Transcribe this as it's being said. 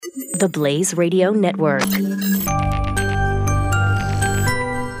The Blaze Radio Network.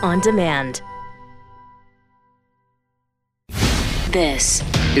 On demand. This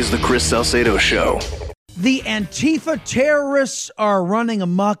is the Chris Salcedo Show. The Antifa terrorists are running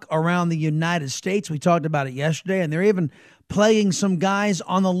amok around the United States. We talked about it yesterday, and they're even playing some guys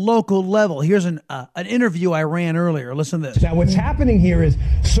on the local level. Here's an interview I ran earlier. Listen to this. Now, what's happening here is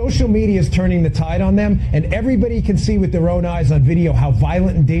social media is turning the tide on them, and everybody can see with their own eyes on video how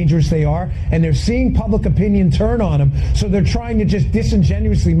violent and dangerous they are, and they're seeing public opinion turn on them, so they're trying to just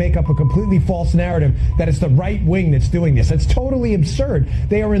disingenuously make up a completely false narrative that it's the right wing that's doing this. It's totally absurd.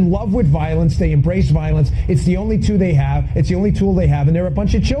 They are in love with violence. They embrace violence. It's the only tool they have. It's the only tool they have, and they're a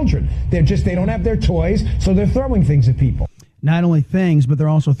bunch of children. They don't have their toys, so they're throwing things at people. Not only things, but they're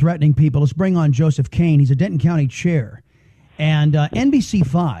also threatening people. Let's bring on Joseph Kane. He's a Denton County chair. And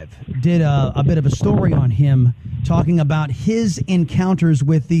NBC5 did a bit of a story on him talking about his encounters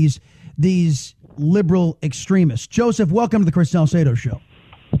with these liberal extremists. Joseph, welcome to the Chris Salcedo Show.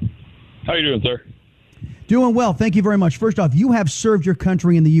 How are you doing, sir? Doing well. Thank you very much. First off, you have served your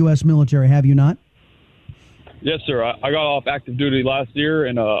country in the U.S. military, have you not? Yes, sir. I got off active duty last year,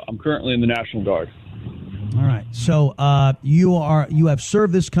 and I'm currently in the National Guard. All right. So you have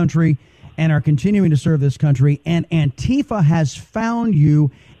served this country and are continuing to serve this country, and Antifa has found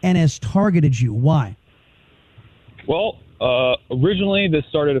you and has targeted you. Why? Well, originally this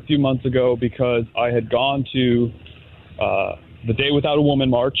started a few months ago because I had gone to the Day Without a Woman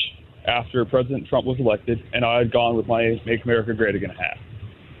march after President Trump was elected, and I had gone with my Make America Great Again hat.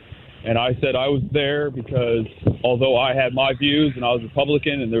 And I said I was there because although I had my views and I was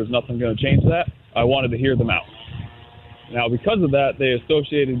Republican and there was nothing going to change that, I wanted to hear them out. Now, because of that, they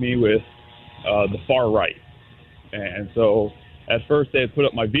associated me with the far right. And so at first they had put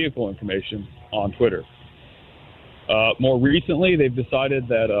up my vehicle information on Twitter. More recently, they've decided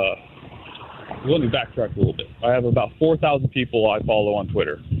that, let me backtrack a little bit. I have about 4,000 people I follow on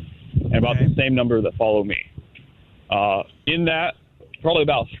Twitter and about the same number that follow me. In that, probably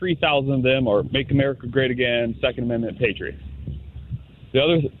about 3,000 of them are Make America Great Again, Second Amendment patriots. The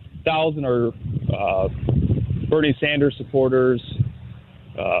other 1,000 are Bernie Sanders supporters,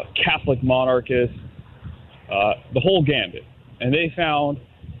 Catholic monarchists, the whole gambit. And they found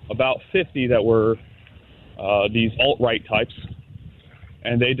about 50 that were these alt-right types.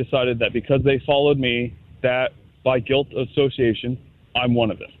 And they decided that because they followed me, that by guilt association, I'm one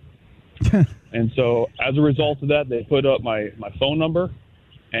of them. And so as a result of that, they put up my phone number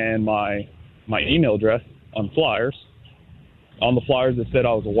and my email address on flyers. On the flyers, it said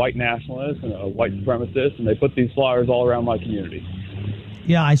I was a white nationalist and a white supremacist, and they put these flyers all around my community.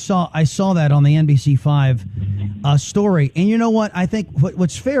 Yeah, I saw that on the NBC5 story. And you know what? I think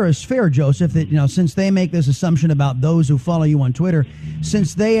what's fair is fair, Joseph, that, since they make this assumption about those who follow you on Twitter,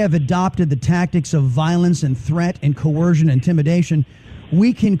 since they have adopted the tactics of violence and threat and coercion and intimidation,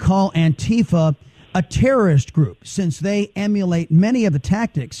 we can call Antifa a terrorist group, since they emulate many of the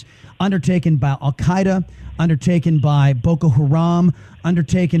tactics undertaken by Al-Qaeda, undertaken by Boko Haram,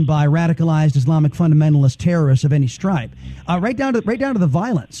 undertaken by radicalized Islamic fundamentalist terrorists of any stripe, right down to the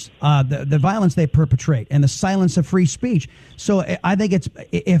violence, the violence they perpetrate, and the silence of free speech. So I think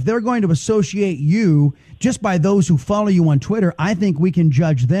if they're going to associate you just by those who follow you on Twitter, I think we can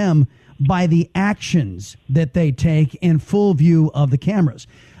judge them by the actions that they take in full view of the cameras.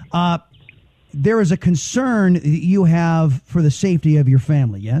 There is a concern that you have for the safety of your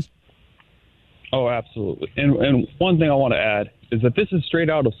family, yes? Oh, absolutely. And one thing I want to add is that this is straight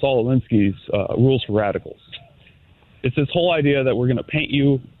out of Saul Alinsky's Rules for Radicals. It's this whole idea that we're going to paint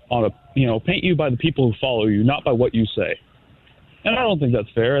you paint you by the people who follow you, not by what you say. And I don't think that's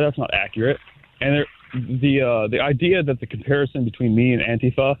fair. That's not accurate. And the idea that the comparison between me and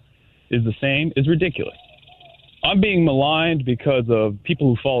Antifa is the same is ridiculous. I'm being maligned because of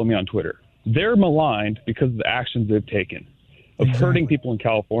people who follow me on Twitter. They're maligned because of the actions they've taken of hurting people in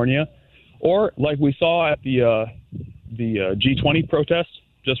California, or like we saw at the G20 protest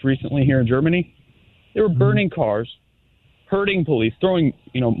just recently here in Germany. They were burning cars, hurting police, throwing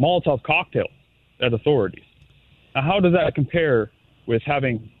Molotov cocktails at authorities. Now, how does that compare with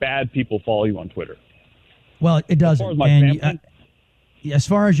having bad people follow you on Twitter? Well, it doesn't. As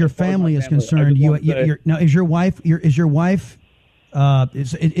far as your family is concerned, now is your wife?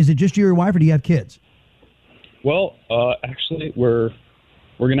 Is it just your wife, or do you have kids? Well, actually, we're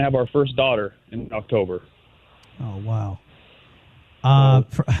going to have our first daughter in October. Oh, wow.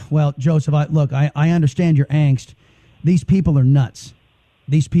 Well, Joseph, I understand your angst. These people are nuts.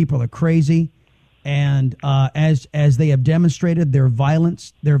 These people are crazy. And as they have demonstrated, they're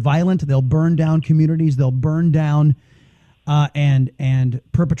violent. They'll burn down communities. They'll burn down and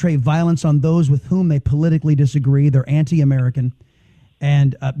perpetrate violence on those with whom they politically disagree. They're anti-American,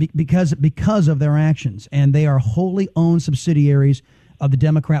 and because of their actions, and they are wholly owned subsidiaries of the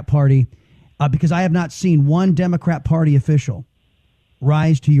Democrat Party. Because I have not seen one Democrat Party official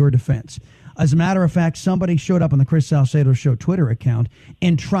rise to your defense. As a matter of fact, somebody showed up on the Chris Salcedo Show Twitter account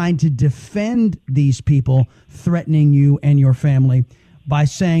and tried to defend these people threatening you and your family by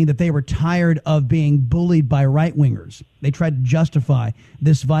saying that they were tired of being bullied by right-wingers. They tried to justify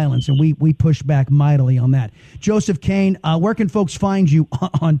this violence, and we pushed back mightily on that. Joseph Kane, where can folks find you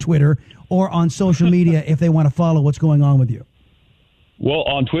on Twitter or on social media if they want to follow what's going on with you? Well,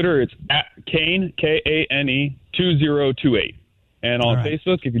 on Twitter, it's at Kane, Kane 2028. And on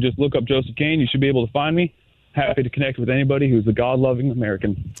Facebook, if you just look up Joseph Kane, you should be able to find me. Happy to connect with anybody who's a God-loving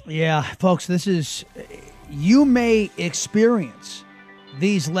American. Yeah, folks, you may experience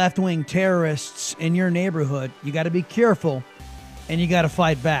these left-wing terrorists in your neighborhood. You got to be careful, and you got to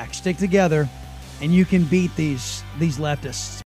fight back. Stick together, and you can beat these leftists.